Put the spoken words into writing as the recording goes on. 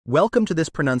Welcome to this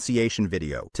pronunciation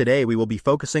video. Today we will be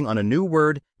focusing on a new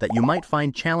word that you might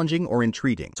find challenging or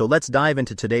intriguing. So let's dive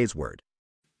into today's word.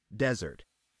 Desert,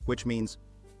 which means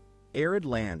arid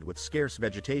land with scarce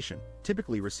vegetation,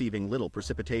 typically receiving little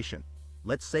precipitation.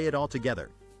 Let's say it all together.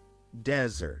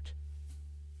 Desert.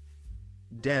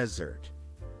 Desert.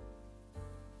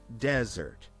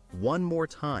 Desert. One more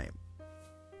time.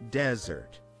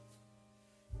 Desert.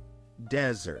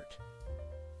 Desert.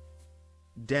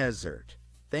 Desert.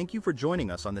 Thank you for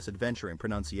joining us on this adventure in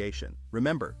pronunciation.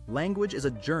 Remember, language is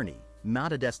a journey,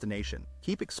 not a destination.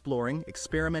 Keep exploring,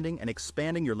 experimenting, and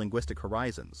expanding your linguistic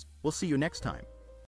horizons. We'll see you next time.